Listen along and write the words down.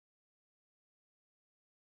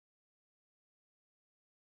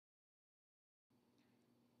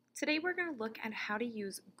Today we're going to look at how to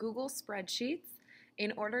use Google Spreadsheets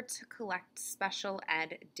in order to collect special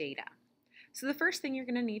ed data. So the first thing you're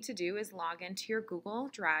going to need to do is log into your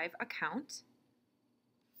Google Drive account.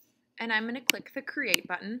 And I'm going to click the Create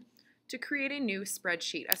button to create a new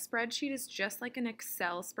spreadsheet. A spreadsheet is just like an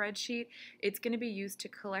Excel spreadsheet. It's going to be used to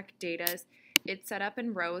collect data. It's set up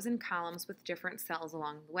in rows and columns with different cells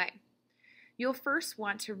along the way. You'll first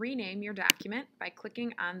want to rename your document by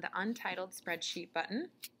clicking on the Untitled Spreadsheet button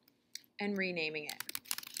and renaming it.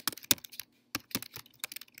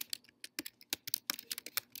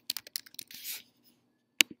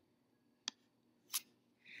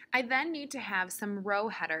 I then need to have some row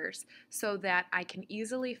headers so that I can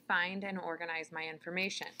easily find and organize my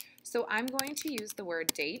information. So I'm going to use the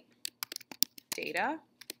word date, data,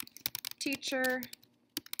 teacher,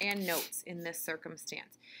 and notes in this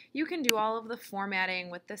circumstance. You can do all of the formatting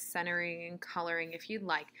with the centering and coloring if you'd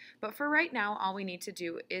like, but for right now all we need to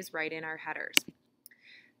do is write in our headers.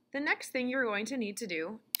 The next thing you're going to need to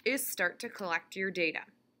do is start to collect your data.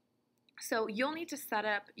 So you'll need to set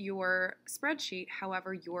up your spreadsheet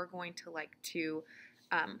however you're going to like to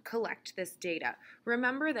collect this data.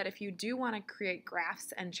 Remember that if you do want to create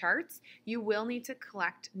graphs and charts, you will need to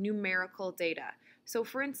collect numerical data. So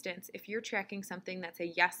for instance, if you're tracking something that's a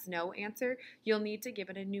yes-no answer, you'll need to give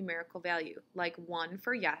it a numerical value, like 1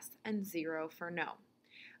 for yes and 0 for no.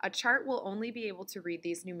 A chart will only be able to read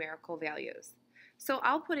these numerical values. So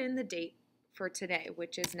I'll put in the date for today,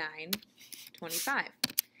 which is 9/25.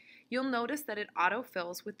 You'll notice that it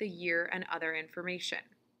autofills with the year and other information.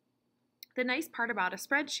 The nice part about a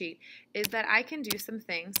spreadsheet is that I can do some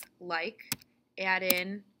things like add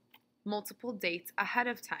in multiple dates ahead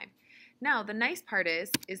of time. Now, the nice part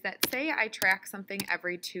is that say I track something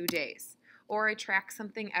every 2 days or I track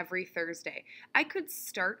something every Thursday. I could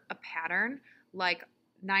start a pattern like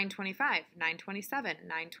 9/25, 9/27,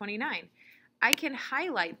 9/29. I can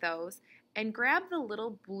highlight those and grab the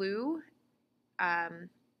little blue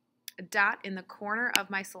dot in the corner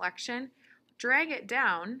of my selection, drag it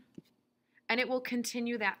down, and it will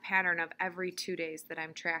continue that pattern of every 2 days that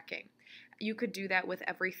I'm tracking. You could do that with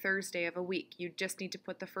every Thursday of a week. You just need to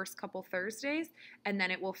put the first couple Thursdays and then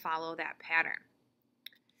it will follow that pattern.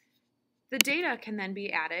 The data can then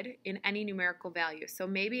be added in any numerical value. So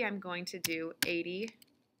maybe I'm going to do 80%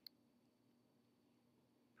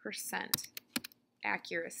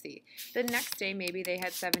 accuracy. The next day maybe they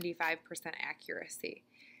had 75% accuracy.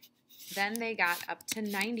 Then they got up to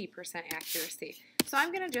 90% accuracy. So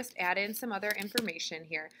I'm going to just add in some other information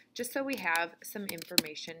here, just so we have some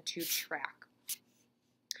information to track.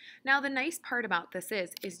 Now the nice part about this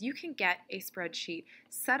is you can get a spreadsheet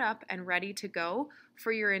set up and ready to go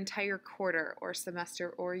for your entire quarter or semester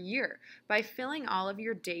or year by filling all of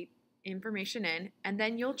your date information in, and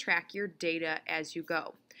then you'll track your data as you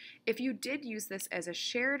go. If you did use this as a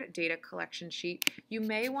shared data collection sheet, you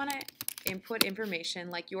may want to input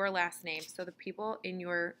information like your last name so the people in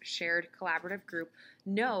your shared collaborative group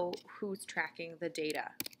know who's tracking the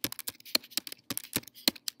data.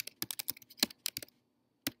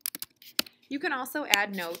 You can also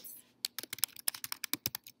add notes.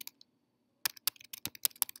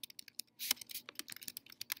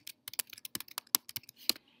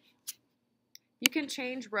 You can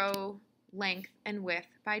change row length and width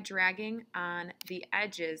by dragging on the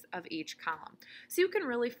edges of each column. So you can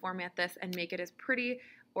really format this and make it as pretty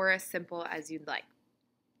or as simple as you'd like.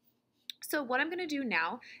 So what I'm going to do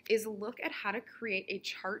now is look at how to create a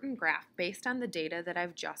chart and graph based on the data that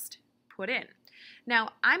I've just put in.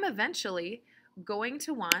 Now I'm eventually going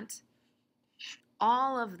to want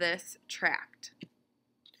all of this tracked.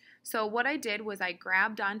 So what I did was I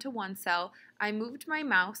grabbed onto one cell, I moved my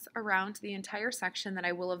mouse around the entire section that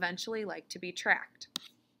I will eventually like to be tracked.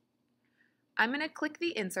 I'm going to click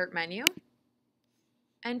the Insert menu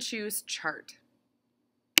and choose Chart.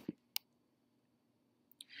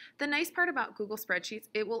 The nice part about Google Spreadsheets,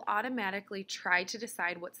 it will automatically try to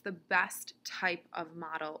decide what's the best type of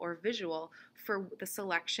model or visual for the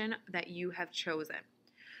selection that you have chosen.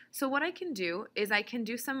 So what I can do is I can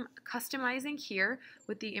do some customizing here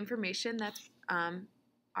with the information that's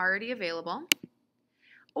already available,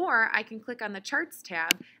 or I can click on the Charts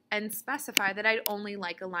tab and specify that I'd only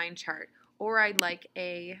like a line chart, or I'd like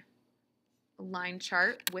a line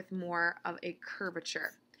chart with more of a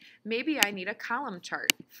curvature. Maybe I need a column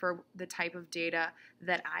chart for the type of data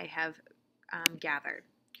that I have gathered.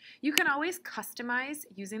 You can always customize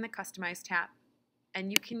using the Customize tab,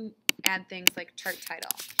 and you can add things like chart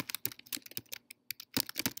title.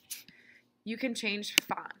 You can change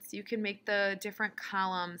fonts. You can make the different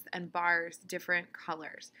columns and bars different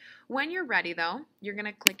colors. When you're ready though, you're going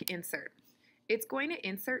to click Insert. it's going to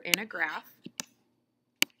insert in a graph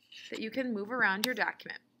that you can move around your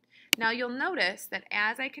document. Now you'll notice that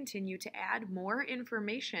as I continue to add more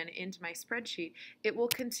information into my spreadsheet, it will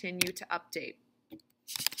continue to update.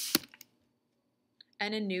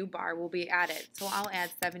 And a new bar will be added. So I'll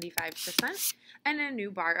add 75% and a new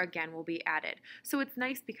bar again will be added. So it's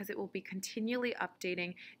nice because it will be continually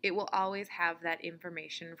updating. It will always have that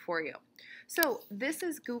information for you. So this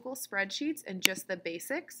is Google Spreadsheets and just the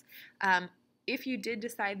basics. If you did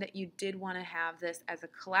decide that you did want to have this as a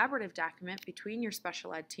collaborative document between your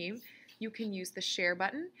special ed team, you can use the share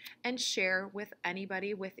button and share with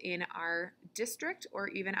anybody within our district or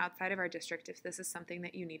even outside of our district if this is something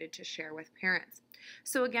that you needed to share with parents.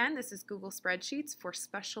 So again, this is Google Spreadsheets for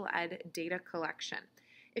special ed data collection.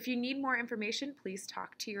 If you need more information, please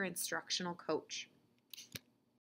talk to your instructional coach.